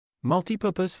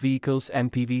Multipurpose vehicles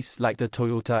MPVs like the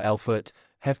Toyota Alphard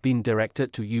have been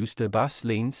directed to use the bus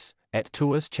lanes at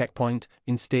Tuas Checkpoint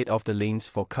instead of the lanes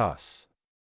for cars.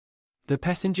 The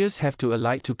passengers have to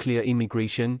alight to clear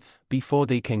immigration before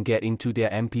they can get into their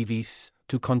MPVs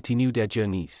to continue their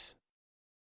journeys.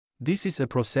 This is a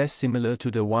process similar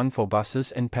to the one for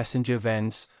buses and passenger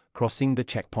vans crossing the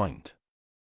checkpoint.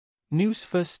 News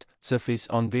first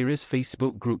surfaced on various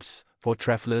Facebook groups for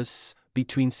travelers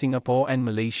between Singapore and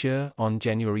Malaysia on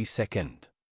January 2nd.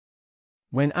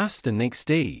 When asked the next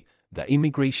day, the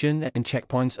Immigration and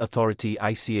Checkpoints Authority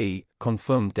 (ICA)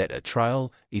 confirmed that a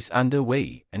trial is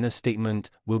underway and a statement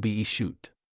will be issued.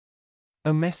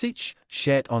 A message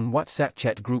shared on WhatsApp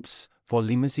chat groups for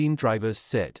limousine drivers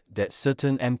said that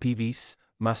certain MPVs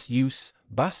must use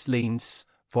bus lanes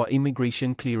for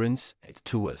immigration clearance at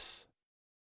Tuas.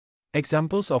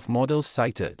 Examples of models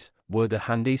cited were the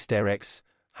Hyundai Starex,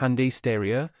 Hyundai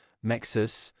Staria,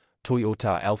 Maxus,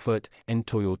 Toyota Alphard, and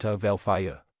Toyota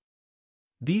Velfire.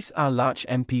 These are large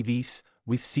MPVs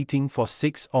with seating for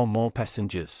 6 or more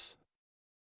passengers.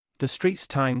 The Straits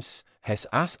Times has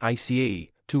asked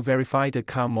ICA to verify the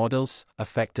car models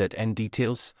affected and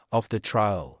details of the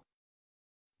trial,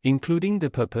 including the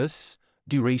purpose,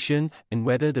 duration, and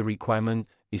whether the requirement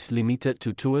is limited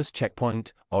to Tuas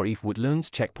Checkpoint or if Woodlands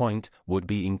Checkpoint would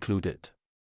be included.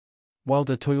 While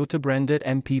the Toyota-branded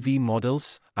MPV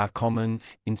models are common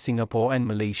in Singapore and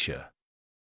Malaysia,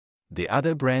 the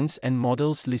other brands and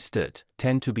models listed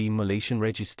tend to be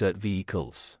Malaysian-registered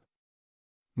vehicles.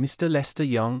 Mr. Lester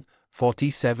Young,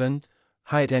 47,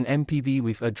 hired an MPV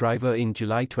with a driver in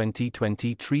July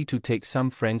 2023 to take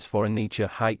some friends for a nature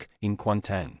hike in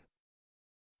Kuantan,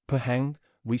 Pahang,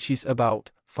 which is about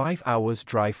 5 hours'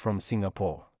 drive from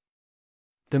Singapore.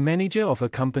 The manager of a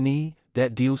company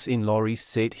that deals in lorries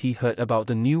said he heard about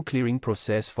the new clearing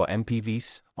process for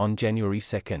MPVs on January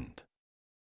 2nd.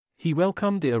 He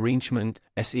welcomed the arrangement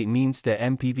as it means that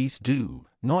MPVs do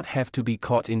not have to be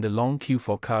caught in the long queue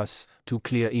for cars to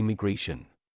clear immigration.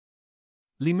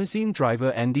 Limousine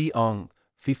driver Andy Ong,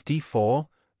 54,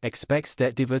 expects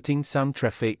that diverting some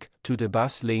traffic to the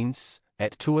bus lanes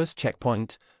at Tuas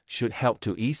Checkpoint should help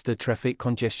to ease the traffic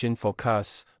congestion for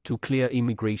cars to clear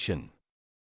immigration,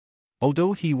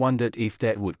 although he wondered if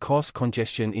that would cause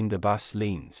congestion in the bus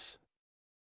lanes.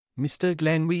 Mr.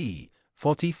 Glenn Wee,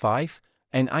 45,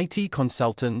 an IT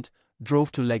consultant,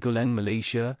 drove to Legoland,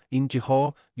 Malaysia, in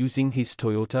Johor, using his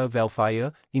Toyota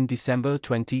Velfire in December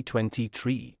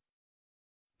 2023.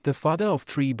 The father of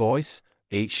 3 boys,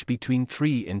 aged between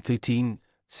 3 and 13,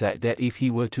 said that if he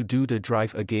were to do the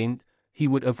drive again, he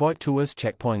would avoid Tuas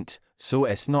Checkpoint, so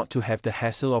as not to have the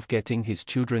hassle of getting his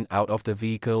children out of the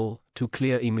vehicle to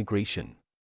clear immigration.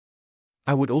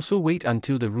 I would also wait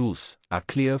until the rules are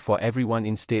clear for everyone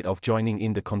instead of joining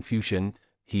in the confusion,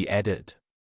 he added.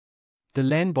 The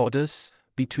land borders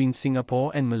between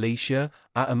Singapore and Malaysia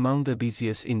are among the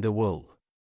busiest in the world.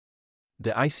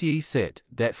 The ICA said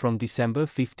that from December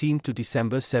 15 to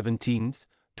December 17,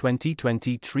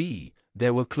 2023,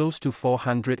 there were close to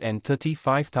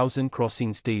 435,000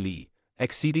 crossings daily,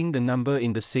 exceeding the number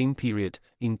in the same period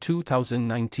in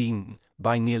 2019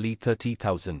 by nearly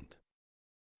 30,000.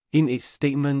 In its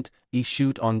statement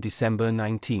issued on December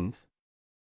 19,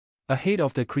 ahead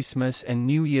of the Christmas and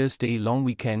New Year's Day long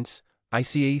weekends,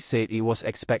 ICA said it was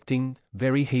expecting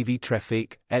very heavy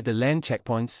traffic at the land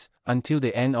checkpoints until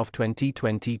the end of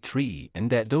 2023 and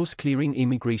that those clearing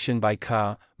immigration by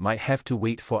car might have to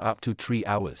wait for up to 3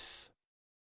 hours.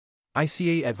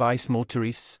 ICA advised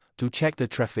motorists to check the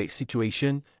traffic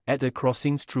situation at the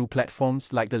crossings through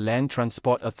platforms like the Land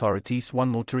Transport Authority's One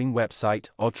Motoring website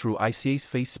or through ICA's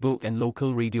Facebook and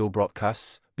local radio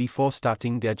broadcasts before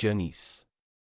starting their journeys.